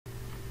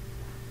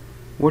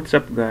What's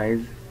up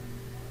guys,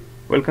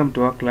 welcome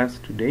to our class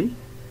today,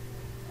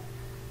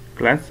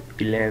 class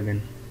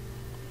 11.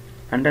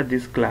 Under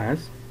this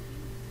class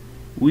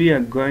we are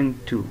going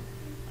to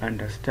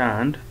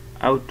understand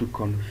how to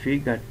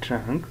configure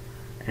trunk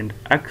and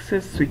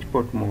access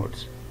switchport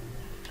modes.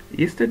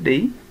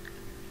 Yesterday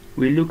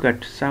we looked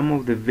at some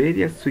of the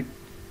various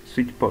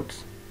switch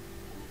ports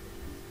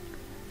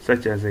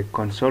such as a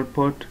console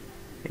port,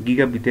 a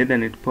gigabit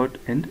Ethernet port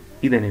and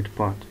Ethernet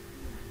port.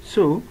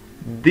 So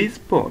these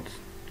ports,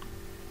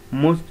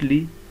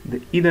 mostly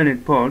the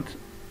Ethernet ports,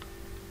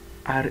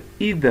 are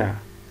either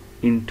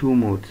in two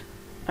modes,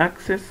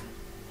 access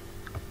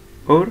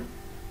or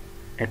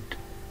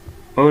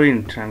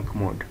in trunk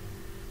mode.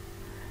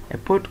 A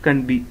port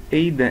can be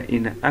either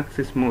in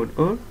access mode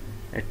or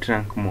a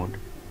trunk mode.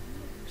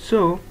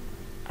 So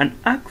an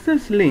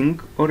access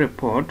link or a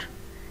port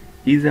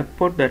is a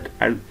port that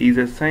is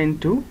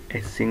assigned to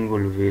a single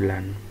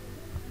VLAN.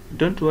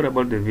 Don't worry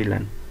about the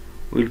VLAN,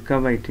 we'll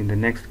cover it in the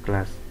next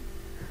class.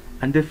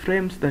 And the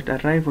frames that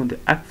arrive on the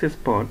access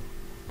port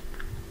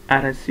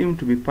are assumed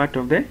to be part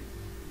of the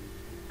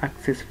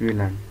access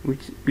VLAN,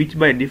 which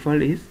by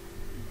default is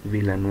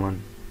VLAN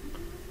 1.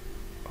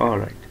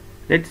 Alright,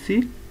 let's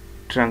see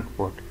trunk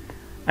port.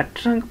 A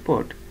trunk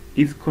port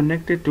is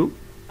connected to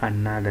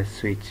another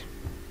switch.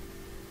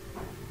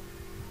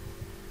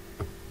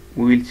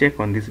 We will check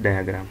on this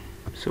diagram.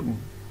 So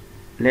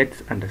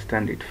let's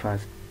understand it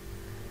first.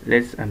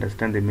 Let's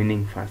understand the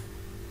meaning first.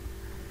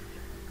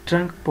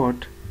 Trunk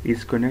port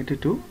is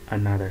connected to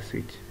another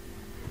switch.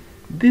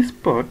 This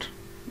port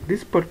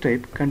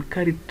type can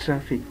carry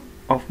traffic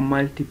of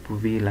multiple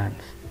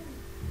VLANs,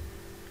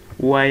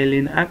 while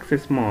in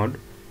access mode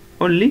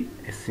only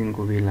a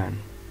single VLAN.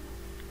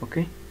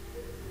 Okay,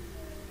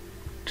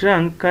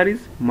 trunk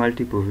carries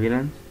multiple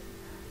VLANs,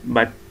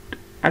 but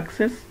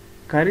access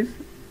carries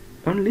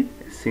only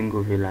a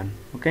single VLAN.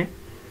 Okay,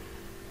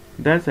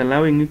 thus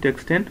allowing you to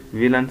extend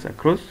VLANs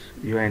across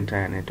your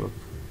entire network.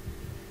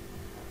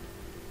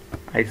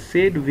 I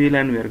said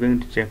VLAN, we are going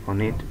to check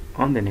on it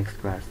on the next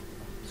class,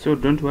 so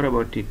don't worry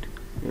about it,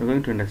 you are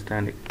going to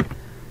understand it.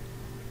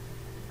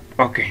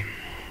 Okay,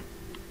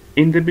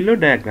 in the below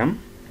diagram,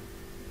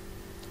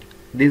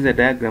 this is a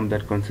diagram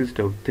that consists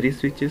of 3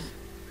 switches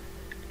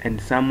and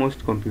some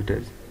host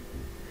computers,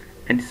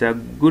 and it's a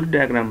good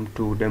diagram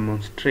to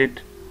demonstrate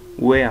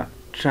where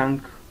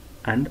trunk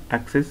and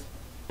access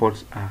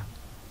ports are.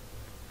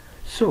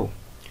 So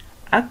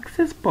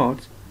access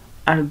ports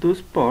are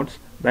those ports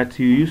that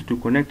you use to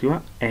connect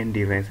your end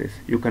devices.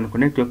 You can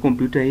connect your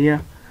computer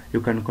here,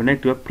 you can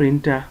connect your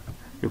printer,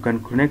 you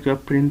can connect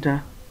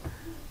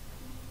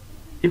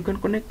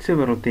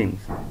several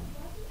things.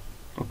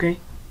 Okay,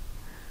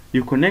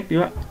 you connect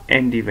your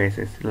end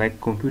devices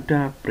like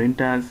computer,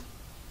 printers,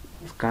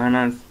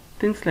 scanners,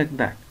 things like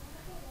that.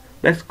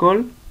 That's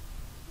called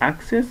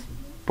access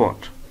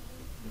port.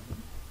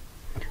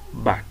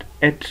 But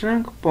a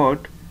trunk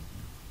port,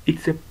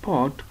 it's a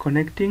port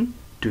connecting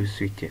two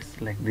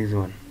switches like this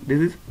one. This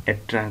is a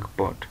trunk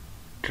port,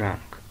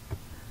 trunk.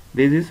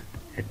 This is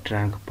a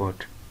trunk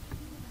port.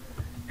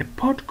 A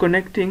port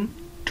connecting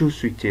two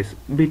switches,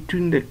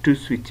 between the two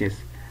switches,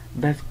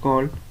 that's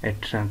called a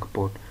trunk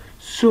port.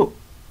 So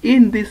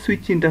in this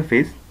switch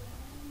interface,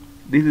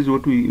 this is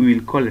what we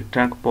will call a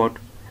trunk port,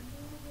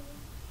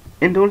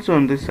 and also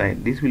on this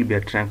side this will be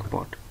a trunk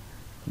port.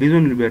 This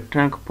one will be a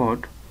trunk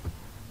port,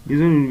 this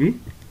one will be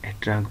a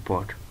trunk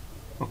port.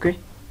 Okay,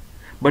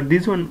 but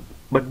this one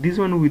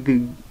with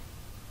the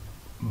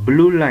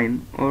blue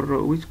line, or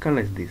which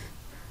color is this,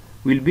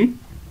 will be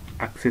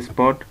access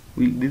port.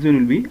 This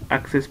one will be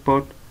access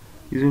port,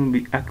 this one will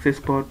be access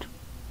port,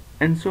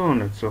 and so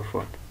on and so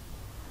forth.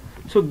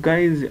 So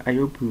guys, I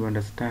hope you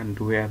understand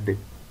where the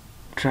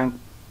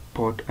trunk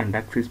port and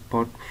access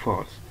port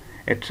falls.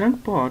 A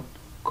trunk port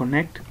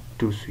connect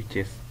two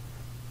switches.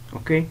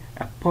 Okay,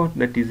 a port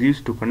that is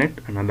used to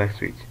connect another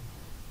switch.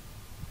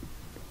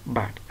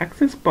 But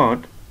access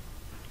port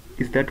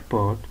is that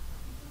port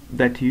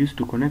that you use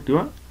to connect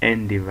your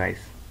end device.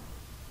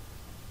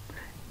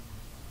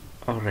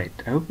 Alright,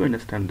 I hope you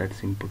understand that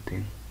simple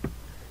thing.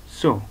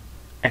 So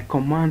a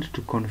command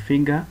to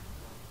configure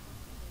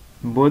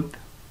both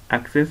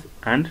access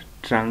and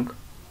trunk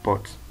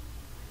ports.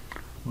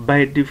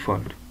 By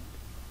default,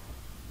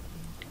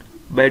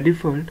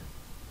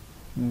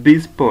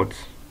 these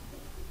ports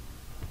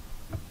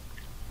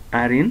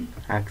are in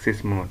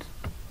access mode,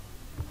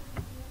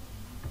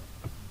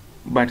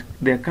 but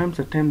there comes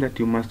a time that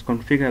you must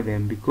configure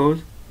them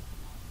because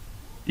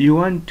you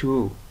want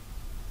to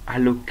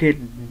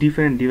allocate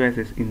different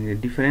devices in the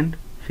different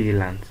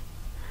VLANs.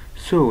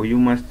 So you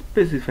must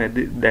specify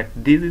that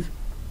this is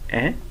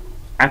a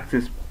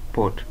access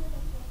port,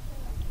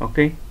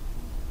 okay,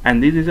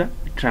 and this is a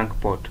trunk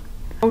port.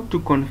 How to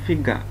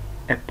configure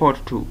a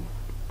port to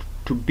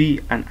be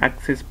an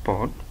access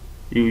port?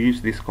 You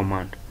use this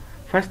command.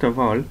 First of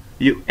all,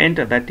 you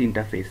enter that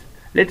interface.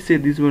 Let's say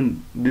this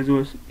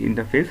was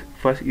interface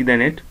first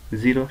Ethernet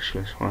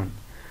 0/1.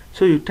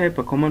 So you type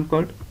a command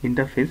called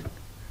interface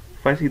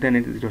first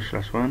Ethernet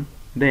 0/1,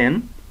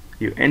 then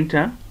you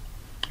enter.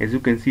 As you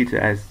can see, it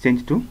has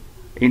changed to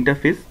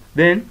interface.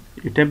 Then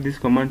you type this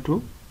command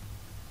to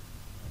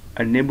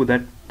enable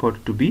that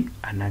port to be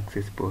an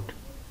access port.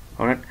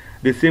 Alright,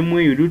 the same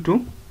way you do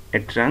to a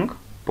trunk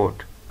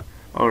port.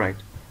 Alright,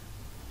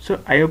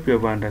 so I hope you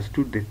have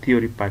understood the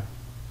theory part.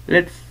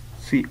 Let's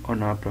see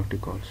on our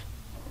practicals.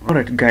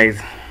 Alright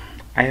guys,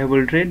 I have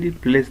already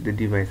placed the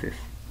devices,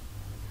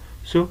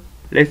 so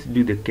let's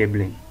do the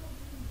cabling.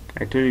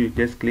 I told you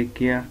just click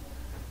here,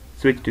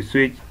 switch to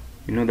switch.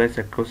 You know that's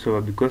a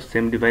crossover because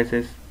same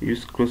devices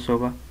use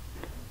crossover.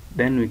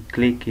 Then we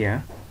click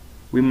here.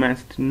 We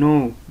must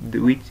know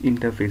which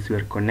interface we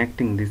are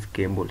connecting these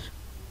cables.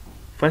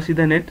 First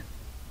Ethernet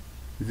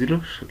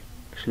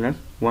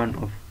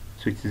 0/1 of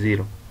switch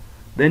 0.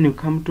 Then you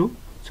come to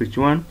switch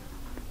 1,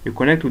 you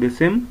connect to the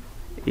same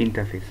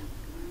interface.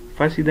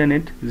 First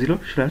Ethernet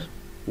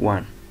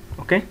 0/1.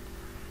 Okay,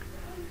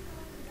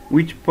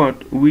 which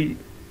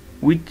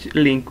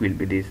link will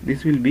be this?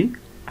 This will be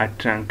a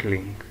trunk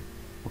link.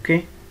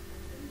 Okay,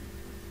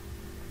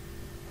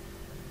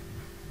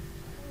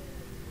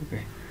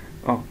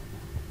 oh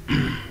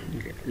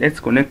okay. Let's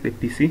connect the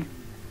PC.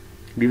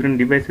 Different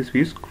devices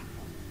we use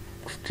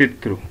straight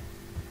through.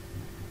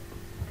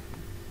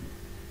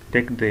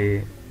 Take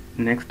the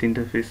next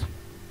interface,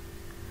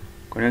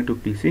 connect to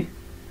PC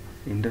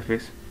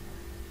interface.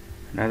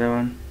 Another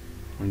one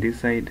on this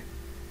side,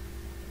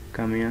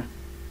 come here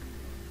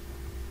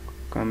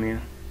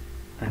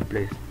and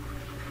place.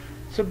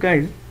 So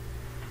guys,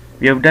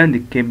 we have done the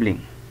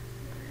cabling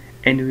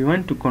and we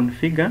want to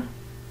configure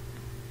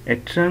a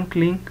trunk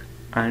link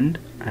and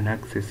an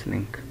access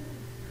link.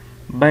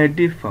 By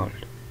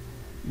default,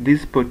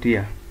 this port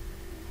here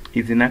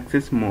is in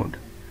access mode,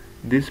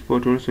 this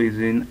port also is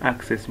in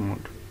access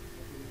mode.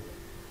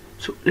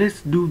 So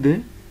let's do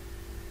the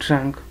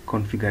trunk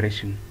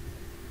configuration.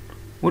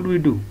 What do we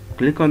do?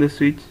 Click on the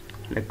switch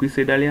like we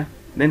said earlier,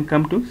 then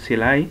come to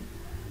CLI,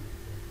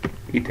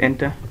 hit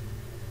enter.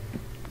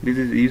 This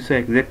is user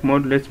exec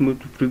mode. Let's move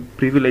to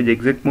privilege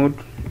exec mode,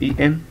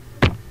 EN.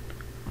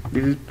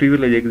 This is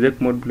privilege exec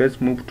mode.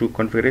 Let's move to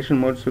configuration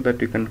mode so that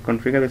we can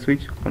configure the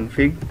switch.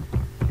 Config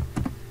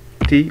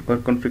T or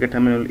configure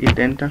terminal, hit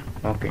enter.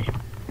 Okay,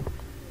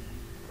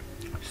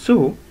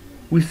 so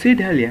we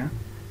said earlier,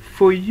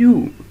 for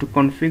you to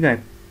configure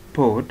a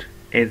port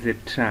as a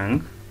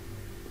trunk,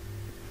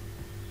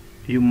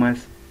 you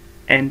must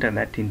enter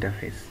that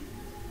interface.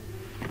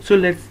 So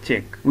let's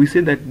check. We say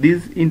that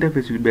this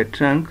interface will be a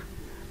trunk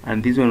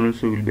and this one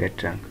also will be a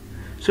trunk.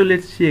 So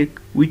let's check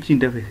which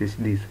interface is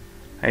this.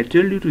 I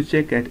told you to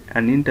check at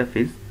an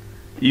interface.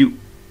 You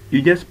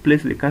just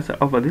place the cursor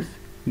over this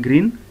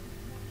green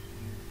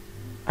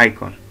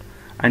icon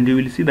and you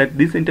will see that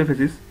this interface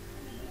is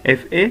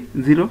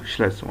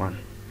FA0/1.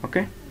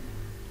 okay,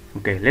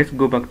 let's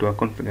go back to our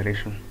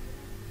configuration.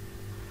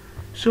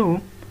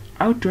 So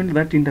how to enter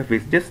that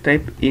interface? Just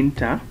type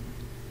int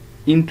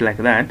like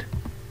that,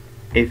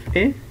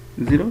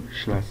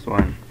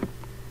 FA0/1.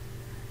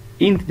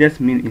 Int just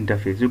means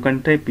interface. You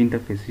can type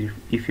interface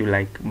if you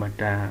like,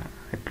 but I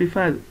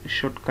prefer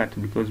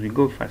shortcut because we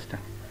go faster.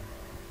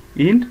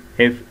 Int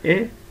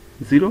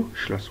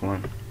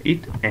FA0/1,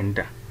 hit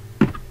enter.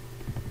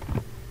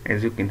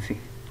 As you can see,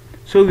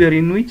 so we are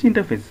in which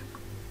interface?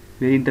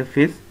 We are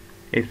interface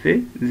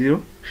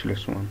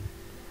FA0/1.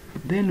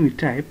 Then we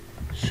type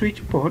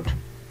switchport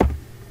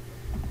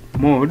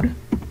mode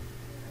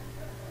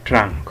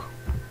trunk.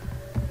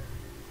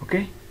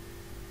 Okay,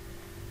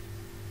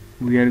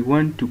 we are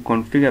going to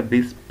configure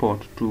this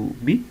port to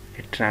be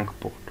a trunk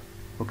port.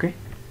 Okay,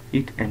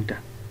 hit enter.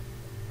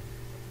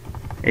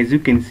 As you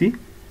can see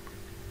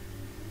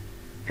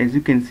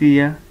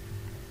here,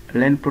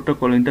 LAN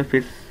protocol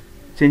interface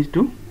change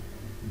to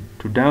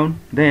down,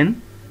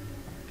 then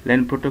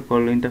LAN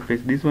protocol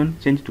interface, this one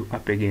change to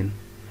up again.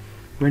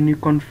 When you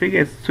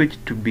configure a switch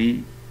to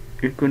be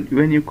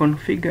when you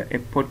configure a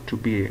port to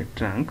be a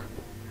trunk,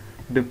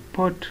 the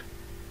port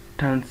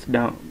turns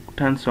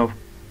off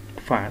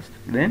first,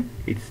 then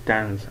it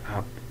turns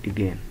up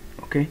again.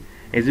 Okay,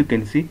 as you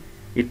can see,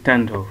 it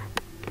turned off,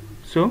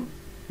 so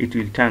it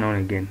will turn on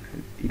again.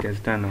 It has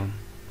turned on.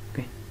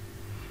 Okay,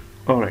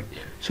 alright,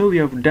 so we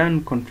have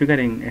done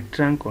configuring a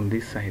trunk on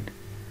this side.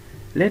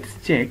 Let's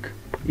check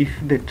if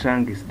the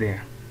trunk is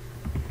there.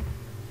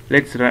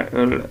 Let's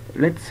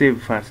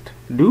save first.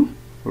 Do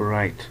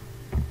write.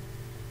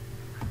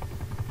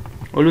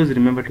 Always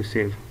remember to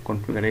save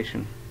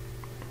configuration.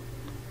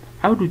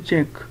 How to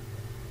check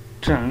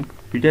trunk?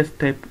 You just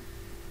type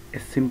a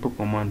simple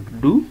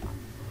command, do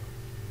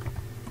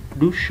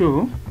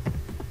show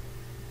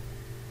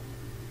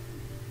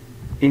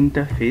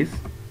interface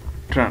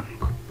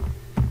trunk.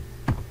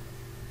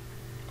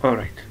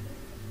 Alright,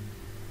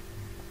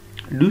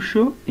 do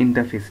show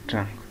interface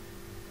trunk.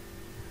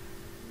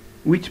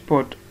 Which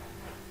port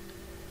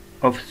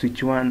of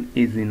switch 1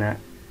 is in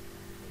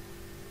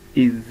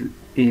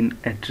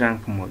a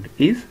trunk mode?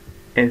 Is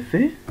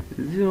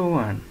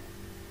FA0/1.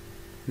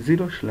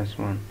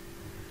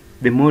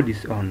 The mode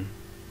is on.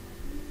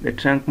 The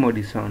trunk mode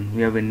is on.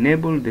 We have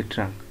enabled the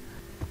trunk.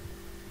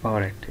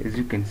 Alright, as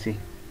you can see.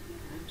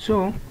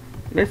 So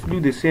let's do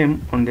the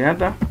same on the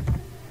other.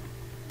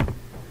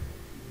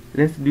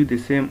 Let's do the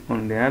same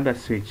on the other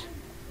switch.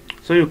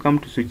 So you come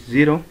to switch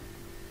 0,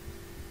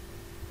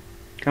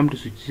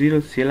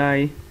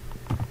 CLI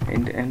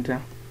and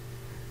enter,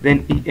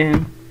 then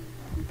EM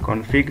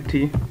config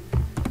T.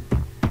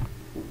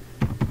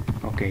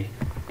 Okay,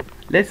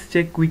 let's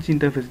check which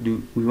interface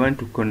do we want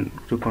to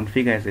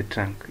configure as a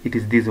trunk. It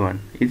is this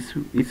one. It's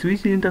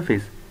which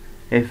interface?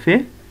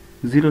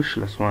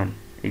 FA0/1.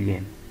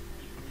 Again,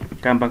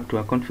 come back to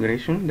our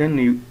configuration, then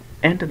you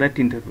enter that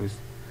interface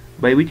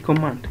by which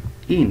command?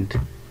 Int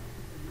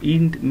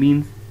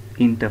means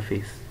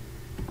interface,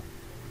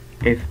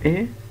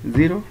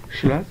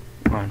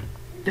 FA0/1,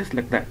 just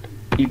like that.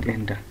 Hit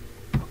enter.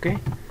 Okay,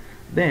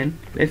 then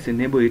let's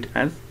enable it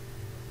as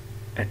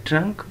a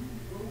trunk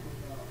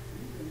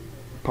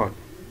port.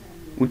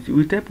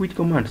 We type which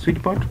command?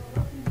 Switchport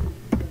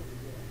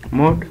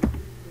mode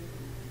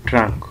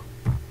trunk.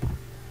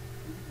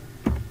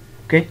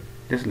 Okay,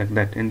 just like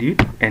that, and you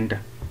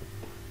enter.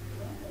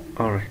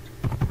 Alright,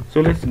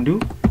 so let's do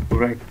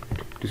right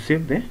to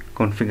save the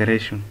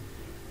configuration.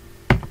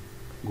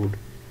 Good.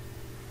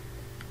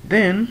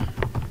 Then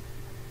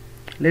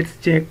let's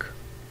check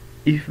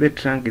if the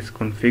trunk is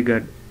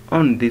configured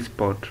on this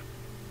port,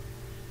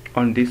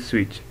 on this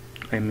switch.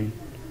 I mean,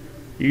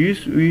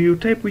 you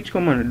type which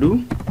command?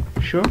 Do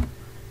show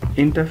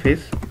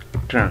interface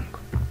trunk.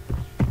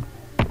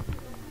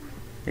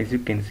 As you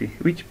can see,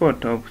 which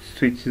port of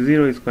switch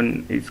 0 is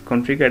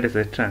configured as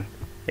a trunk?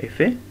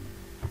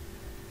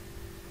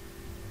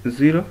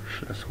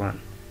 FA0/1.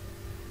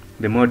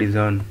 The mode is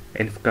on,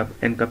 and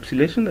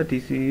encapsulation that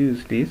is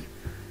used is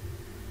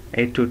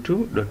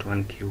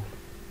 802.1q.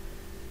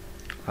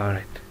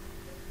 Alright,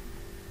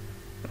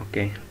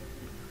 okay,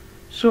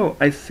 so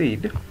I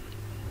said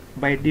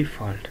by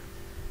default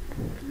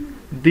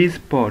these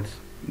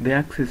ports, the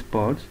access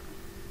ports,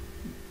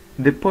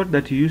 the port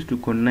that you use to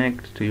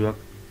connect to your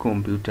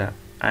computer,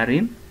 are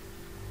in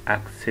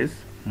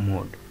access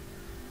mode.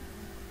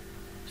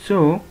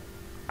 So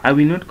I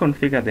will not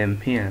configure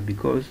them here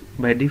because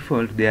by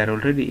default they are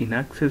already in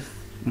access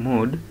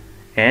mode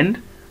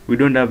and we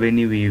don't have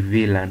any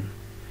VLAN.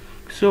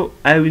 So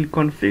I will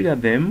configure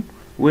them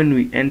when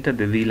we enter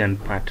the VLAN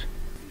part.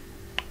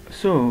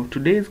 So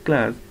today's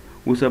class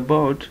was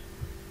about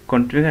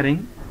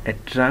configuring a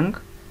trunk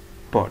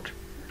port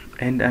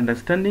and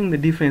understanding the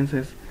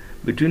differences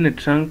between a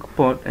trunk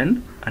port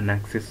and an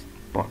access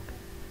port.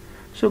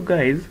 So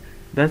guys,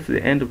 that's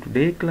the end of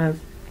today's class.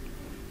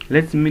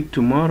 Let's meet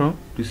tomorrow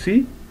to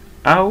see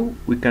how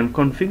we can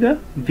configure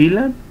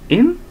VLAN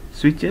in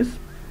switches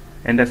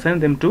and assign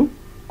them to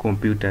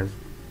computers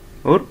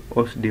or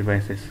host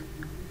devices.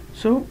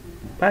 So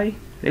bye,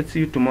 let's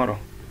see you tomorrow.